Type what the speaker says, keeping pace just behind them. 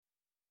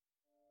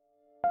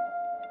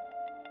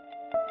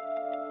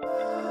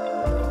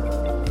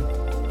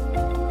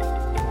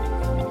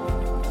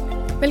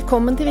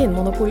Velkommen til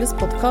Vinmonopolets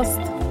podcast.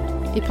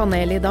 I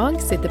panelet I dag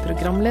sitter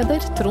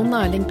programleder Trond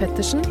Erling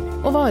Pettersen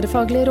og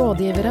varefaglige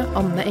rådgivere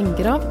Anne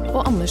Engrav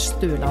og Anders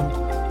Stueland.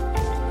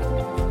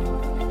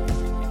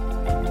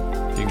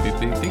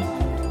 Ding.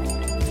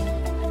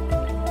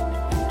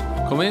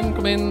 Kom inn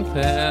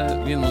til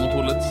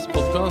Vinmonopolets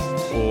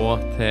podcast og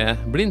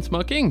til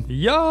blindsmaking.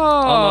 Ja!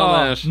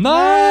 Anders.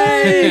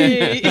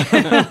 Nei!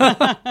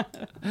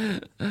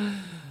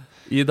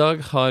 I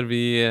dag har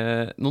vi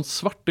noen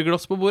svarte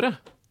glass på bordet.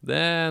 Det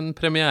en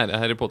premiere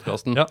her I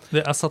podcasten. Ja,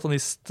 det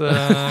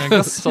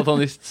satanistglass.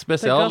 Satanist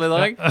spesial I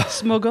dag.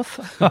 Smågoff.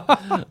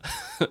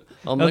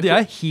 Anne, Ja, de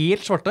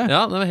helt svarte.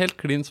 Ja, det helt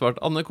klin svart.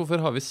 Anne,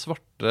 hvorfor har vi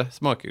svarte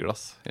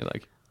smakeglass I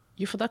dag?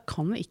 Jo, for da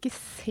kan vi ikke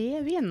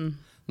se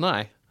vinen.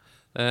 Nei.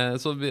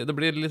 Så det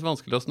blir litt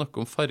vanskelig å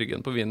snakke om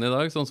fargen på vinen I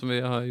dag, sånn som vi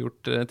har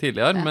gjort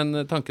tidligere, Ja.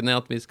 men tanken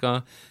at vi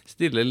skal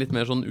stille litt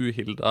mer sånn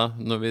uhilda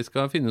når vi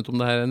skal finne ut om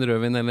det her en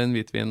rødvin eller en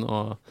hvitvin,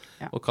 og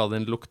hva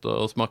den lukter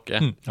og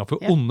smaker. Ja, for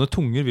onde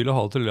tunger vil jo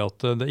ha det til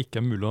at det ikke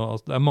mulig,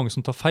 at det mange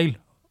som tar feil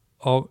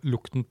av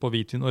lukten på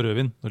hvitvin og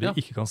rødvin, når de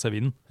ikke kan se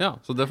vinen. Ja,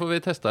 så det får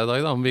vi teste I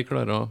dag da, om vi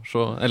klarer å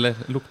se, eller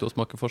lukte og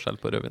smake forskjell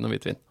på rødvin og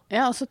hvitvin.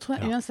 Ja, og så tror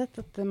jeg uansett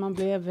at man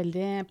blir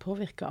veldig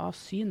påvirket av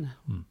synet.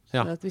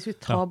 Så at hvis vi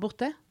tar bort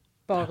det,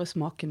 bare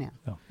smaken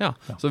igjen. Ja.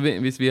 Så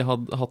hvis vi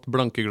hadde hatt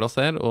blanke glass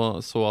her,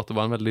 og så at det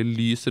var en veldig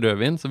lys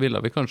rødvin, så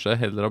ville vi kanskje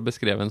heller ha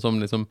beskrevet den som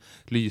liksom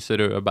lyse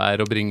røde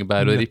bær og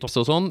bringebær og rips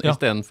og sånn, I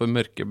stedet for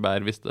mørke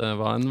bær hvis det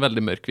var en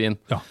veldig mørk vin.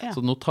 Ja.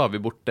 Så nå tar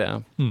vi bort det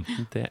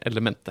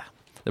elementet.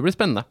 Det blir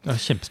spennende. Ja,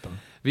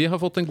 kjempespennende. Vi har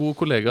fått en god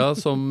kollega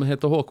som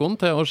heter Håkon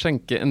til å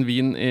skjenke en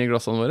vin I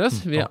glassene våre.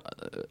 Vi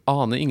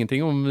aner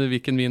ingenting om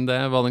hvilken vin det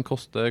hva den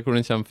koster, hvor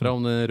den kommer fra,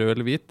 om den rød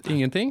eller hvit.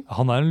 Ingenting.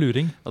 Han en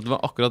luring. At det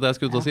var akkurat det jeg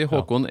skulle til å si.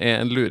 Håkon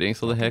en luring,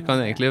 så det her kan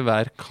egentlig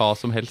være hva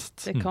som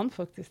helst. Det kan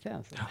faktisk det,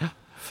 altså. Ja.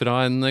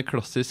 Fra en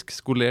klassisk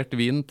skolert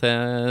vin til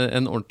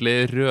en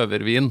ordentlig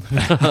røvervin.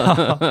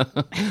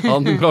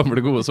 Av den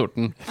gamle gode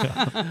sorten.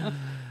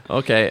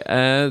 Ok,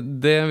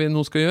 det vi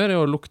nå skal gjøre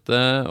å lukte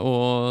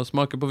og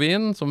smake på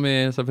vin, som vi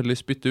selvfølgelig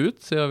spytter ut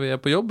siden vi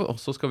på jobb, og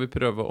så skal vi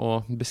prøve å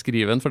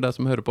beskrive den for deg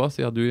som hører på,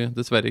 siden du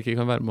dessverre ikke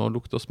kan være med å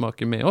lukte og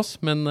smake med oss,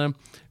 men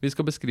vi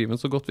skal beskrive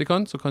den så godt vi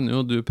kan, så kan jo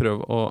du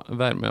prøve å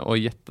være med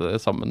og gjette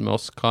sammen med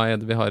oss. Hva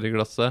det vi har I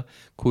glasset,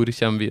 hvor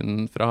kommer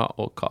vinen fra,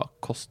 og hva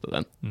koster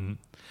den?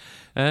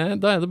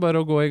 Da det bare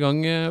å gå I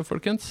gang,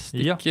 folkens.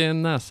 Stikk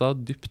nesa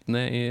dypt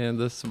ned I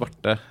det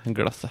svarte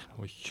glasset.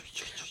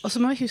 Og så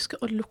må vi huske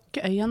å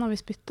lukke øynene når vi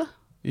spytter.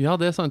 Ja,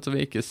 det sant, så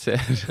vi ikke ser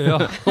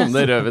om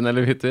det rødvin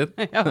eller hvitvin.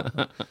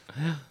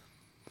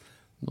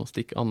 Nå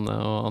stikker Anne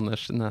og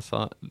Anders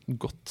nesa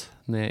godt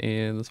ned I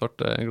det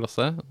svarte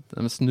glasset.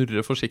 De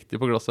snurrer forsiktig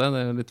på glasset.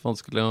 Det litt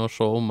vanskelig å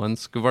se om man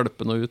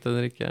skvalper noe ut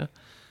eller ikke.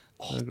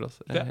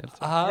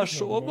 Det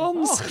så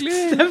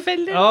vanskelig! Det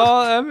veldig Ja,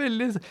 det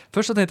veldig...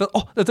 Først så tenkte jeg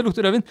at, dette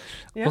lukter rødvin.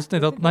 Og så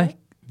tenkte jeg at, nei,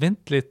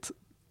 vent litt.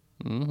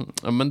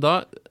 Ja, men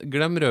da,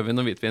 glem rødvin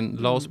og hvitvin.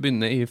 La oss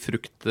begynne I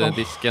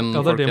fruktdisken, Ja,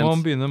 det det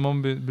folkens.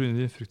 man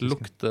begynner I fruktdisken.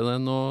 Lukter det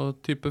noe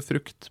type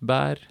frukt,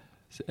 bær?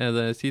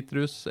 Det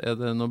sitrus?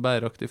 Det noe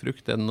bæraktig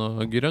frukt? Det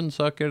noe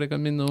grønnsaker det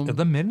kan minne om? Ja,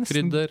 det mer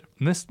krydder?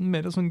 Nesten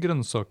mer sånn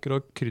grønnsaker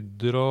og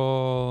krydder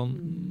og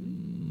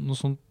noe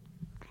sånn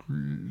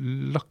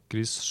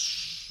lakris,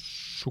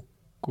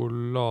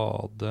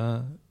 sjokolade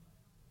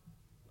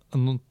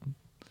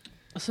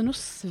Altså noe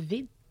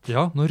svidd.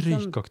 Ja, noe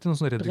rykaktig, noe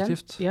sånn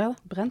reduktivt.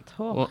 Brent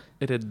hår.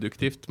 Og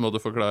reduktivt må du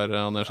forklare,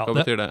 Anders. Hva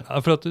betyr det?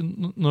 For at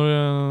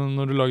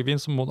når du lager vin,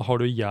 så har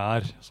du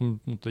gjær som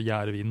måtte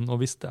gjære vinen. Og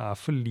hvis det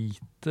for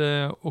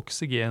lite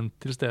oksygen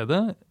til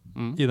stede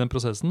I den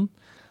prosessen,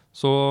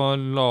 så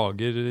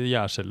lager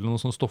gjærcellene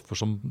noen sånne stoffer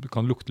som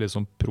kan lukte litt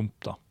som promp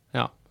da.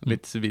 Ja,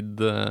 litt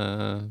svidd,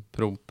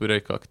 promp,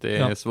 røykaktig,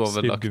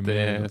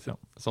 svovelaktig,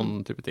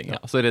 sånn type ting. Ja.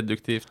 Så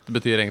reduktivt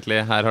betyr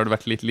egentlig, her har det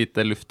vært litt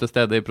lite luft til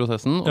stede I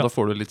prosessen, og da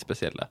får du litt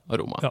spesielle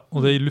aromaer. Ja,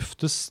 og det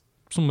luftes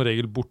som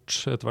regel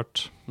bort etter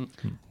hvert.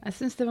 Jeg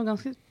synes det var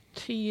ganske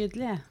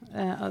tydelig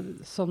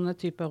sånne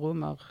type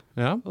aromer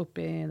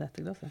oppi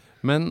dette glasset.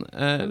 Men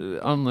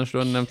Anders,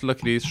 du har nevnt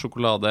lakris,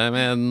 sjokolade,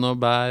 med noe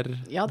bær?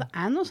 Ja, det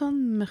noe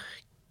sånn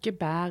mørke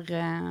bær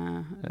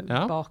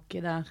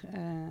baki der.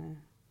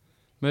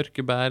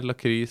 Mørke bær,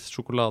 lakris,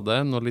 sjokolade,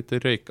 noe litt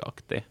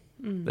røykaktig.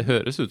 Det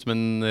høres ut som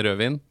en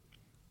rødvin,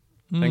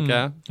 tenker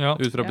jeg,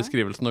 ut fra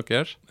beskrivelsen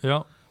deres.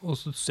 Ja, og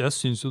så, jeg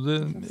synes jo det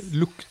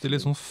lukter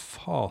litt sånn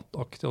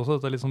fataktig også.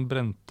 Dette litt sånn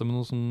brente med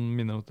noe som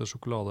minner om det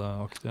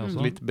sjokoladeaktig.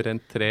 Litt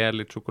brent tre,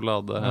 litt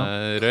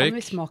sjokoladerøyk. Kan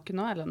vi smake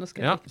nå, eller? Nå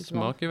skal jeg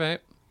smak I vei.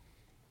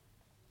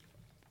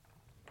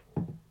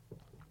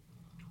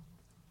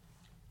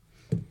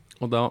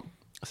 Og da,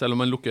 selv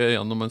om man lukker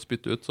øynene når man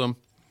spytter ut, så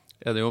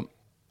det jo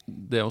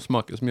det å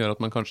smake som gjør at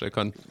man kanskje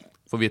kan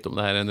få vite om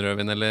det her en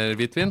rødvin eller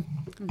hvitvin.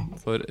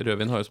 For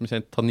rødvin har jo som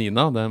kjent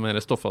tannina, det mer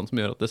stoffene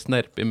som gjør at det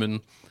snerper I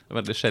munnen. Det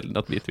veldig sjelden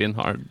at hvitvin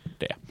har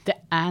det. Det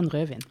en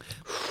rødvin.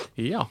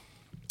 Ja.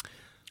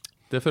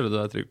 Det føler du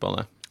deg trygg på,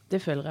 Anne?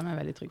 Det føler jeg meg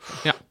veldig trygg på.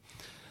 Ja.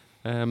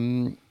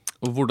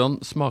 Og hvordan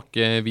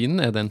smaker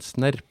vinen? Er det en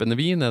snerpende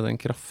vin? Er det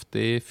en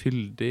kraftig,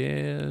 fyldig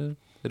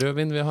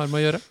rødvin vi har med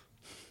å gjøre?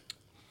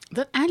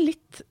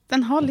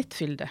 Den har litt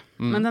fylde,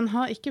 men den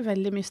har ikke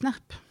veldig mye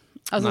snerp.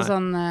 Altså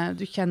sånn,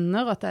 du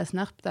kjenner at det er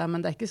snerp der,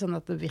 men det er ikke sånn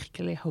at det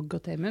virkelig hogger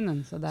til i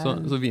munnen. Så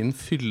vinen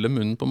fyller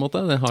munnen på en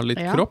måte, den har litt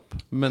kropp,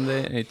 men det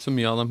er ikke så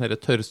mye av de her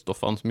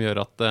tørrstoffene som gjør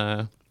at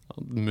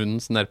munnen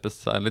snerpes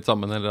seg litt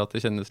sammen, eller at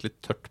det kjennes litt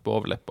tørt på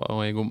overleppa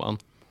og i gommene.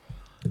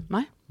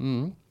 Nei,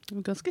 det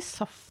er ganske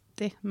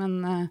saftig, men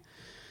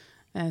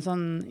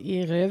sånn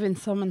i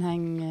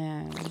rødvinsammenheng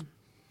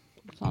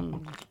sånn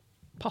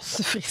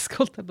passe frisk,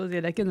 holdt jeg på å si.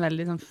 Det er ikke en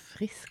veldig sånn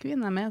frisk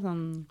vin, det er mer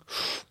sånn,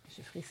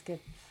 ikke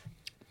friskhet,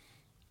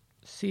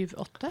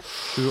 7-8.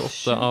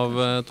 7-8 av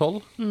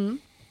 12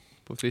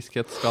 på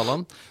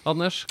friskhetsskalaen.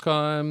 Anders,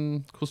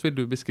 hvordan vil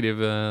du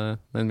beskrive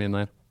den vinen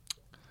her?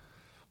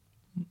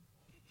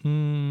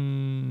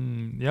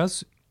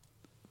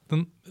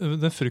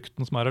 Den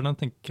frukten som her,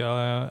 den tenker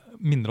jeg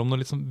minner om noe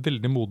litt sånn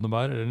veldig modne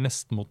bær, eller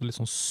nesten mot noe litt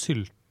sånn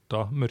sylta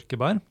mørke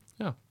bær.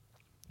 Ja.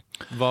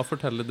 Hva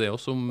forteller det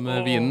oss om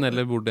vinen,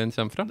 eller hvor den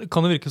kommer fra? Det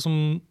kan det virke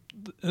som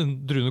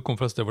druene kommer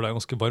fra et sted hvor det er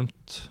ganske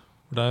varmt,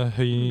 hvor det er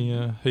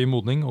høy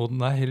modning, og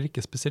den er heller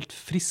ikke spesielt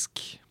frisk.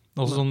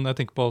 Altså sånn, jeg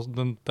tenker på,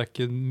 det er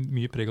ikke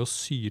mye preg av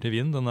syre i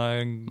vinen, den er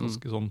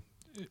ganske sånn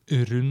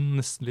rund,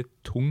 nesten litt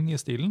tung i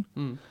stilen.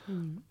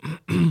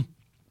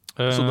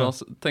 Så da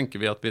tenker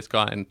vi at vi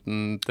skal enten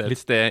til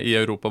et sted i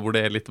Europa hvor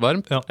det er litt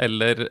varmt,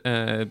 eller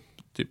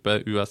type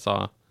USA,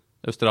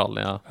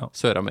 Australia,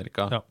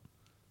 Sør-Amerika.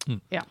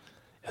 Ja.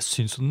 Jeg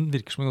synes den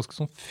virker som en ganske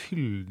sånn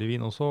fyldig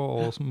vin også,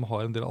 og som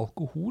har en del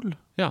alkohol.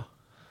 Ja.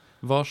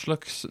 Hva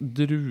slags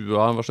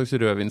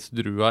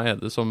rødvinsdruer er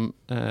det som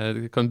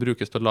kan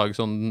brukes til å lage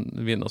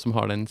sånne viner som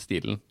har den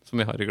stilen som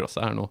vi har i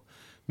glasset her nå?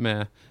 Med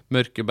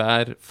mørke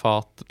bær,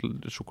 fat,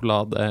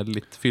 sjokolade,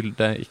 litt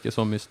fylde, ikke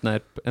så mye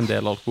snerp, en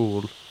del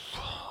alkohol.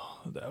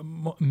 Det er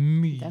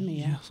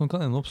mye som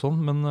kan ende opp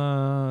sånn, men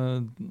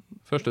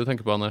Første du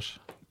tenker på, Anders?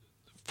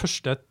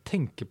 Første jeg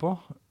tenker på,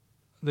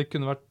 det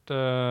kunne vært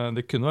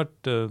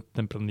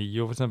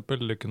Tempranillo for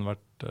eksempel, det kunne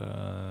vært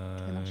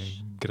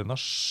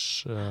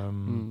Grenache,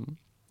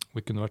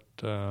 det kunne vært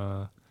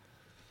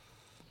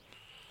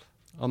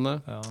Anne?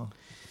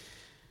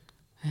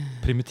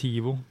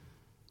 Primitivo.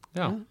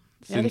 Ja.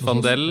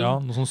 Sinfandel. Ja,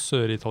 noe sånn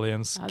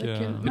søritaliensk.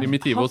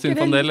 Primitivo og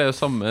Sinfandel er jo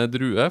samme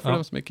drue, for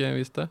dem som ikke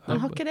visste.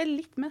 Men har ikke det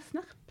litt mer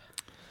snerp?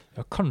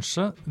 Ja,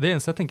 kanskje. Det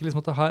eneste jeg tenker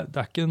liksom at det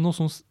er ikke noe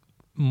sånn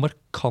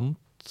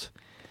markant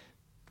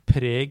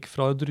preg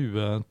fra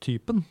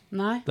druetypen.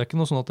 Nei. Det er ikke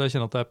noe sånn at jeg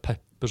kjenner at det er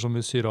pepper som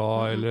i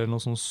Syrah, eller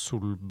noe sånn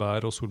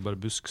solbær og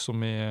solbærbusk som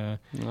i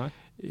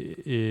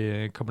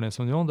Cabernet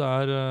Sauvignon. Det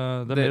er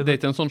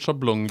ikke en sånn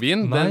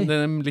sjablongvin. Den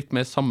er litt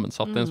mer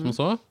sammensatt enn som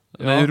så.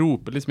 Den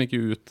roper liksom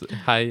ikke ut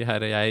hei, her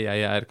er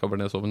jeg er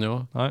Cabernet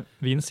Sauvignon. Nei,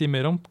 vin sier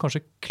mer om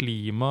kanskje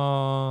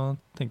klima,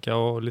 tenker jeg,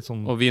 og litt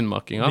sånn og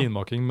vinmaking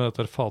med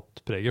dette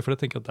fatpreget, for jeg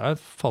tenker at det er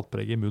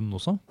fatpreget i munnen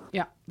også.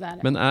 Ja, det er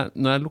det. Men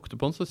når jeg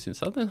lukter på den, så synes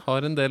jeg at den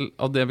har en del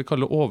av det vi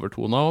kaller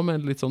overtoner,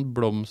 med litt sånn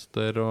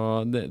blomster,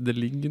 og det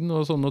ligger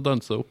noe sånn å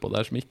danse oppå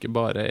der som ikke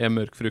bare er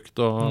mørk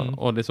frukt,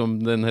 og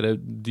liksom den her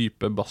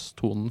dype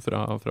basstonen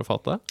fra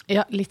fatet.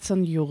 Ja, litt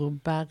sånn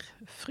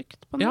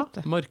jordbærfrukt på en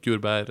måte. Ja,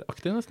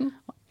 markjordbæraktig nesten.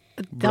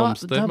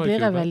 Blomster,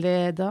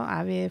 da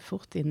er vi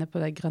fort inne på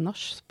det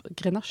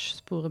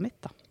Grenache-sporet mitt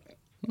da.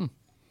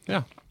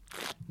 Ja.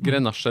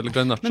 Grenache eller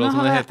Grenache,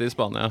 som det heter i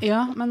Spania.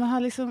 Ja, men jeg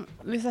har liksom,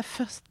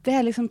 det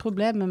er liksom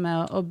problemet med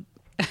å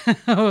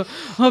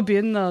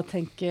begynne å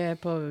tenke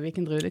på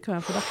hvilken drue det kan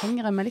være, for da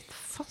henger jeg meg litt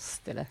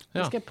fast i det.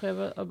 Så skal jeg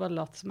prøve å bare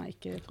late som jeg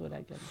ikke tror det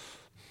er Grenache.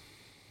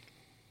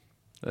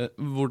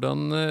 Hvordan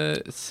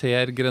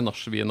ser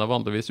Grenache-viner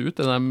vanligvis ut?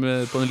 Er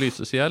de på den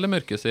lyse siden eller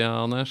mørke siden,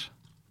 Anders?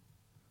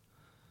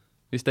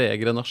 Hvis det er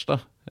Grenache da.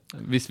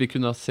 Hvis vi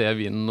kunne se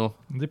vinen nå.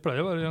 De pleier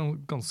å være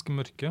ganske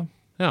mørke.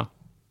 Ja.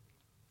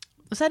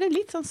 Og så er det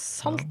litt sånn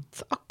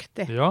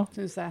saltaktig,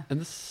 synes jeg. Er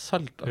det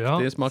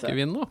saltaktig smak i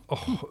vinen nå?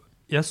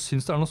 Jeg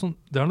synes det er noe sånn,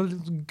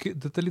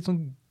 dette er litt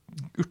sånn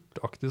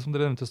urtaktig som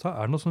dere nevnte i sted.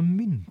 Er det noe sånn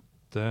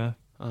mynte?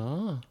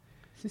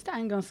 Jeg synes det er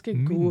en ganske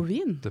god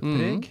vin.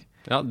 Myntepreg.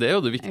 Ja, det er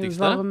jo det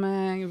viktigste.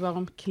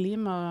 Varm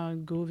klima,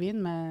 god vin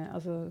med,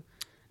 altså,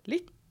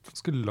 litt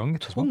ganske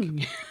langt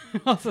smak.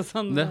 Altså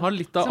sånn, den har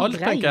litt av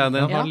alt, tenker jeg.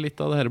 Den har litt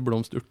av det her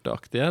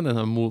blomsturteaktige. Den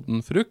har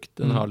moden frukt,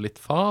 den har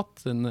litt fat,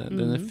 den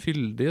er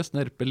fyldig og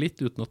snerper litt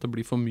uten at det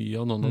blir for mye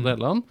av noen av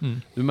delene.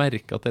 Du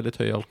merker at det er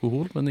litt høy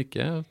alkohol, men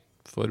ikke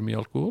for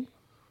mye alkohol.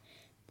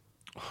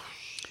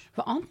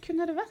 Hva annet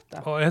kunne det vært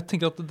da? Jeg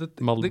tenker at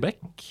Malbec,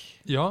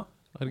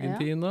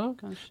 Argentina.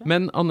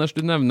 Men Anders,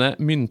 du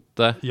nevner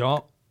mynte,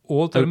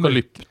 og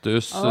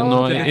eukalyptus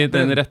i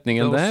den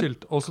retningen der.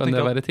 Kan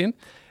det være et hint?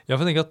 Ja,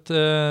 for jeg tenker at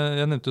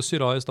jeg nevnte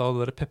Syrah i sted,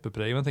 det der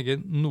pepperpreget, men jeg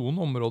tenker noen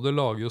områder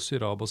lager jo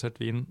Syrah-basert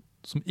vin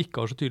som ikke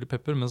har så tydelig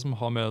pepper, men som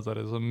har med det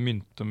der sånn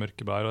mynte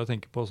mørkebær, og jeg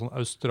tenker på sånn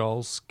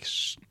australsk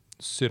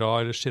Syrah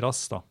eller Shiraz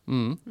da.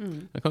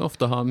 Det kan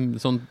ofte ha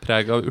sånn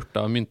preg av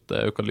urta, mynte,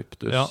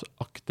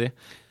 eukalyptus-aktig.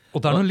 Og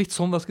det er noe litt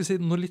sånn, hva skal jeg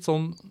si, noe litt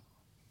sånn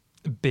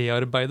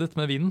bearbeidet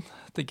med vinen.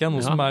 Tenker jeg,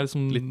 noe som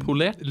liksom, litt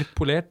polert. Litt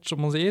polert, som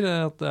man sier.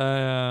 At det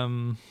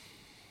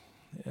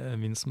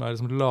vin som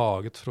liksom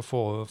laget for å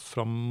få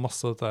fram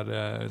masse av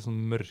dette liksom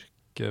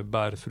mørke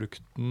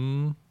bærfrukten.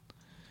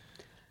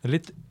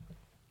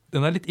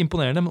 Den litt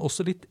imponerende, men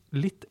også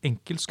litt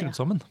enkelt skrudd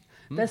sammen.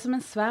 Det som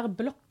en svær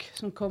blokk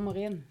som kommer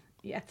inn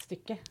i ett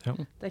stykke. Ja.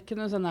 Det ikke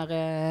noen sånne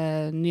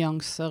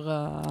nyanser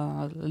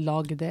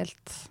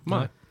lagdelt.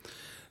 Nei.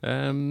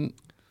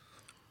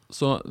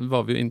 Så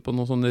var vi jo inne på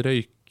noe sånn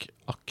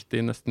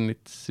røykaktig, nesten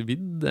litt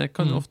svidd. Det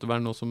kan jo ofte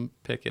være noe som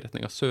peker i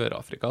retning av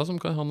Sør-Afrika, som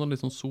kan ha noe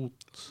litt sånn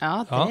sot.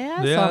 Ja,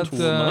 det er sant.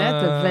 Det er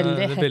et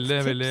veldig hett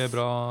tips. Veldig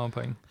bra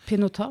poeng.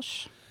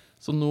 Pinotage.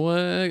 Så nå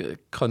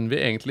kan vi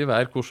egentlig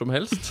være hvor som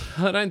helst,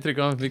 har jeg inntrykk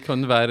av. Vi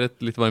kan være et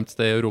litt varmt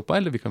sted i Europa,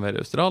 eller vi kan være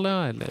i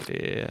Australia, eller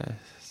i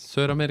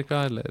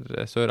Sør-Amerika,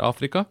 eller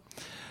Sør-Afrika.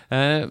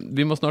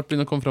 Vi må snart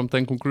begynne å komme frem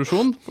til en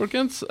konklusjon,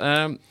 folkens.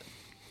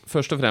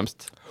 Først og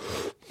fremst,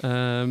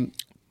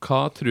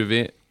 hva tror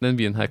vi den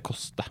vinen her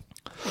koster?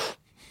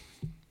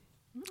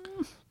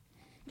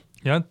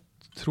 Jeg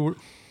tror...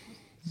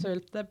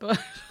 Sølte på.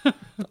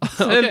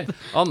 Okay.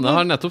 Anne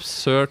har nettopp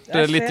sørt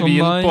litt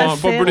vin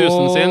på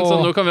blusen sin, så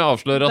nå kan vi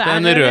avsløre at det er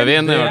en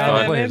rødvin. Det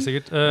er helt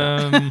sikkert.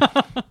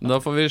 Da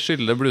får vi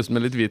skylle blusen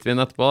med litt hvitvin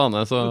etterpå,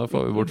 Anne, så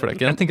får vi bort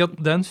flekken. Jeg tenker at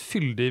det er en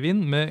fyldig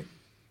vin med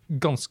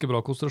ganske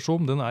bra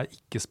konsentrasjon. Den er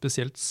ikke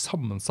spesielt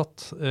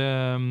sammensatt.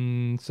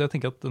 Så jeg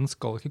tenker at den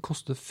skal ikke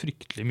koste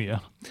fryktelig mye.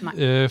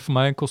 For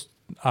meg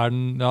er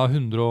den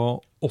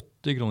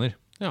 180 kroner.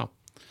 Ja.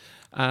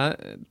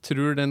 Jeg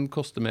tror den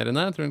koster mer enn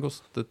det. Jeg tror den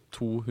koster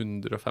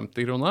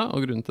 250 kroner,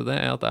 og grunnen til det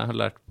er at jeg har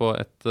lært på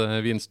et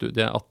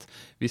vinstudie at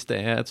hvis det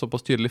er et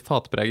såpass tydelig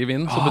fatpreg i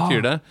vinen, så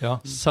betyr det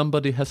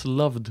somebody has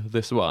loved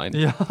this wine.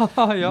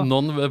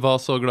 Noen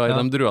var så glad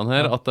i de druene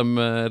her at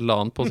de la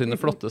den på sine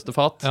flotteste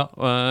fat.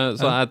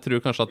 Så jeg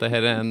tror kanskje at det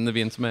her er en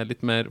vin som er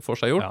litt mer for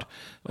seg gjort,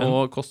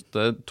 og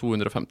koster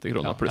 250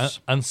 kroner pluss.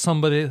 And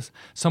somebody's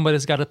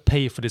gotta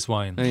pay for this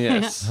wine.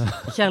 Yes.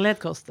 Kjærlighet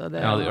koster,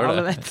 det gjør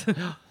alle det. vet.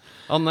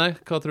 Anne,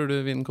 hva tror du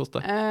vinen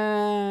koster?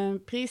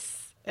 Pris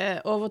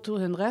over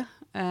 200.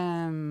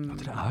 Men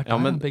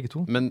begge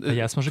to. Men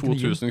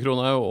 2000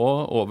 kroner er jo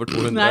også over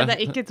 200. Nei, det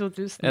er ikke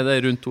 2000. Er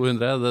det rundt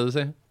 200, er det du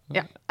sier?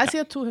 Ja, jeg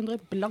sier 200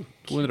 blank.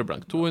 200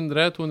 blank.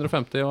 200,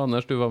 250, og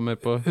Anders, du var med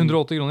på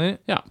 180 kroner.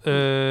 Ja.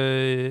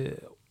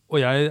 Og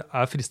jeg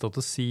er fristet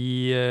til å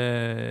si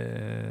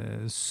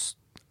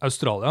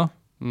Australia.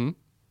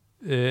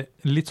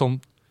 Litt sånn,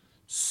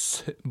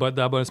 det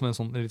er bare som en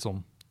sånn, litt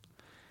sånn,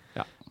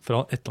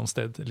 fra et eller annet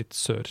sted litt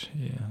sør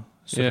i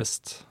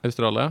sørvest.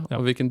 Australia.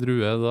 Og hvilken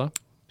drue er det da?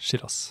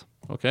 Shiraz.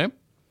 Ok.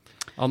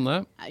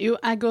 Anne? Jo,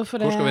 jeg går for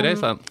det. Hvor skal vi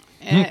reise hen?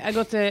 Jeg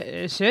går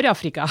til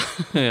Sør-Afrika.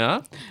 Ja,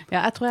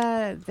 jeg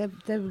tror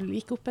det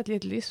gikk opp et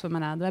lite lys for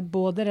meg der. Det er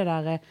både det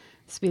der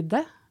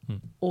svidde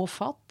og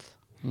fat.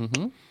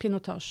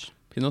 Pinotage.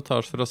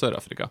 Pinotage fra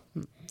Sør-Afrika.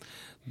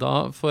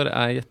 Da får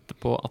jeg gjette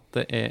på at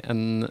det er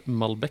en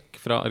Malbec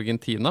fra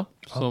Argentina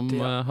som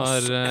har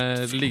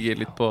ligget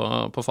litt på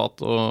fat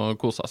og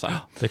koset seg.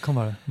 Ja, det kan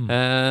være.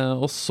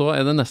 Og så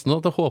er det nesten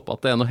at jeg håper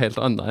at det er noe helt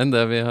annet enn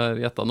det vi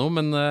har gjettet nå,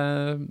 men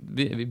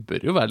vi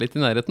bør jo være litt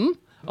i nærheten.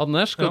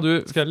 Anders, skal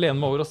jeg lene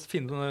meg over og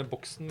finne denne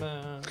boksen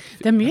med...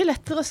 Det er mye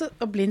lettere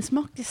å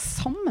blindsmake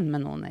sammen med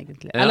noen,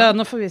 egentlig. Eller,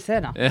 nå får vi se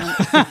da.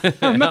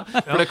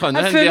 For det kan jo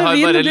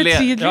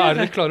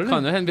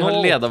hende vi har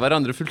ledet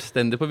hverandre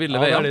fullstendig på ville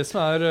veier.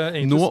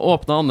 Nå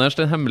åpner Anders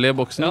den hemmelige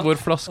boksen hvor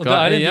flaska er igjen.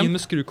 Og det er en vin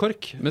med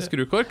skrukork. Med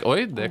skrukork?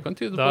 Oi, det kan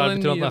tyde på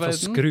den nye verden.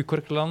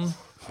 Skrukorkland.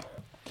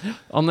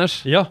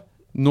 Anders,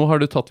 nå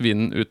har du tatt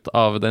vinen ut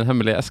av den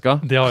hemmelige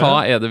eska.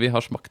 Hva er det vi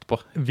har smakt på?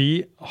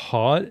 Vi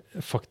har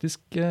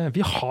faktisk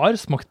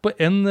smakt på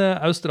en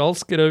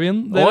australsk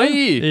rødvin.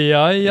 Oi!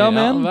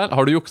 Men.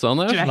 Har du juksa,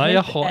 Anders? Nei,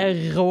 jeg har...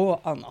 Rå,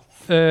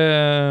 Anders.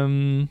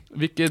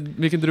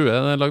 Hvilken drue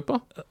er den laget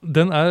på?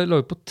 Den er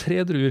laget på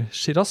 3 druer.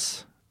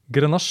 Shiraz,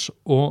 Grenache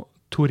og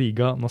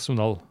Touriga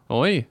Nacional.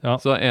 Oi,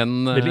 så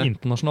veldig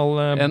internasjonal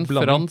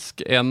blanding.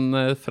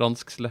 En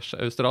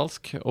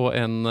fransk/australsk og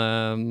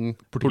en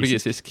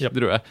portugisisk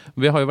drue.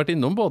 Vi har jo vært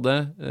innom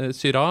både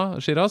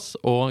Shiraz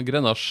og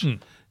Grenache.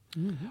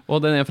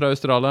 Og den er fra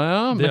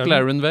Australia,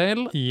 McLaren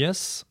Vale.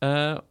 Yes.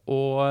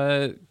 Og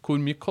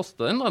hvor mye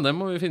koster den da? Det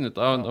må vi finne ut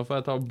av. Da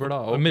får jeg ta og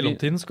bla opp. I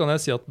mellomtiden så kan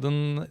jeg si at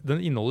den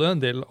inneholder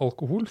en del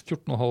alkohol,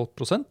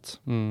 14,5%.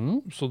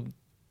 Så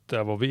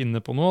der var vi inne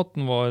på nå, at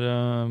den var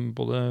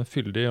både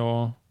fyldig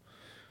og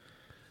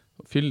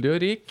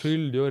rik,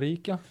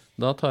 ja.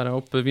 Da tar jeg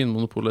opp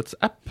Vinmonopolets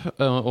app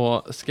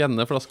og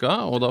skanner flaska,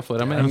 og da får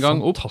jeg med en gang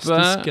opp...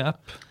 Fantastisk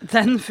app.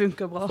 Den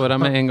funker bra. Får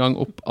jeg med en gang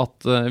opp at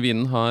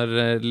vinen har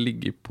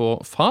ligget på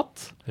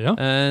fat.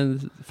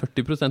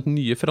 40%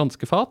 nye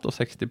franske fat, og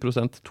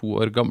 60% 2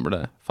 år gamle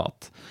fat.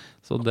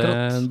 Så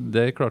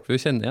det klarte vi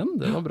å kjenne igjen.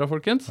 Det var bra,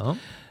 folkens.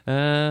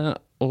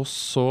 Og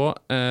så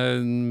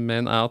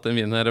mener jeg at den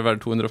vinen her er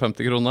verdt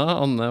 250 kroner.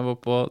 Anne var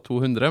på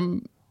 200.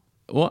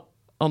 Og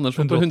Anders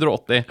var på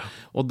 180.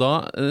 Og da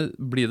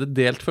blir det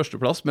delt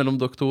førsteplass mellom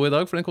dere to i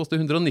dag, for den koster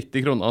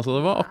 190 kroner. Så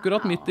det var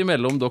akkurat midt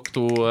imellom dere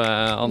to,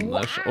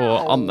 Anders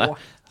og Anne.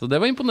 Så det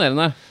var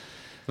imponerende.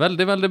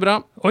 Veldig, veldig bra.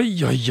 Oi.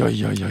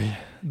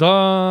 Da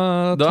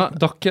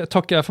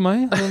takker jeg for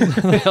meg.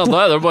 Ja, da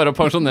er det bare å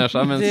pensjonere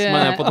seg mens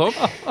man på topp.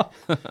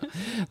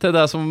 Til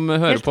deg som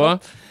hører på,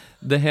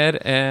 det her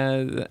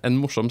en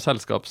morsom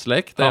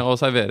selskapslek. Det å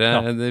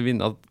servere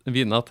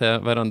viner til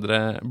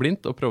hverandre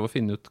blindt og prøve å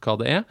finne ut hva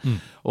det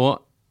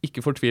Og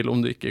ikke fortvil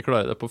om du ikke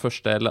klarer det på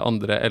første eller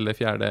andre eller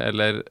fjerde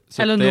eller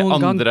 70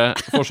 andre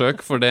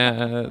forsøk, for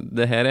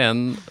det her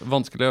en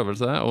vanskelig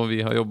øvelse, og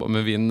vi har jobbet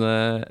med vin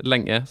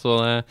lenge.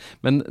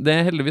 Men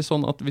det heldigvis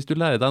sånn at hvis du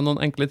lærer deg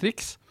noen enkle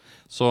triks,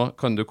 så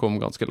kan du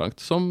komme ganske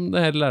langt. Som det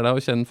her lærer deg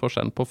å kjenne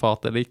forskjellen på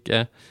fat eller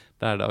ikke,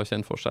 lærer deg å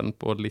kjenne forskjellen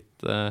på litt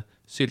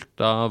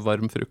sylta,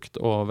 varm frukt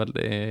og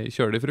veldig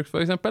kjølig frukt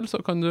for eksempel, så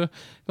kan du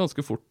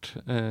ganske fort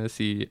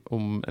si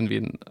om en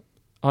vin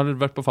har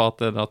vært på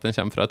fat eller at den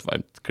kommer fra et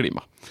varmt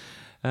klima.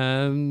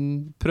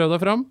 Prøv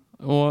deg fram,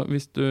 og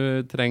hvis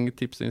du trenger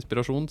tips og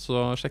inspirasjon,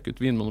 så sjekk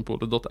ut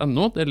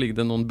vinmonopolet.no. Der ligger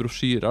det noen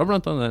brosjyrer,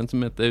 blant annet en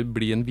som heter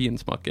Bli en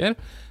vinsmaker,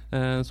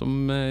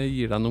 som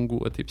gir deg noen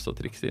gode tips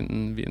og triks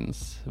innen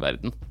vinens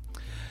verden.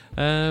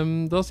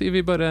 Da sier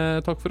vi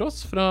bare takk for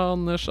oss fra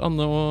Anders,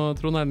 Anne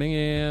og Trond Erling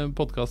i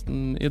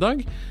podcasten i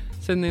dag.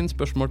 Send inn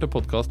spørsmål til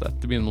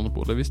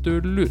podcast@vinmonopolet hvis du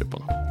lurer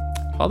på noe.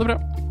 Ha det bra!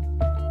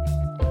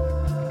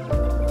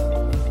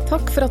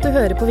 Takk for at du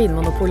hører på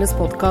Vinmonopolets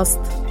podcast.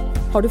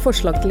 Har du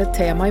forslag til et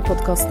tema i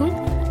podcasten?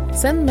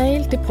 Send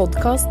mail til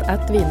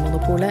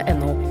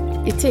podcast@vinmonopolet.no.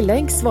 I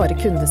tillegg svarer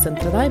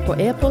kundesenteret deg på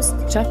e-post,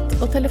 chat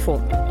og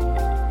telefon.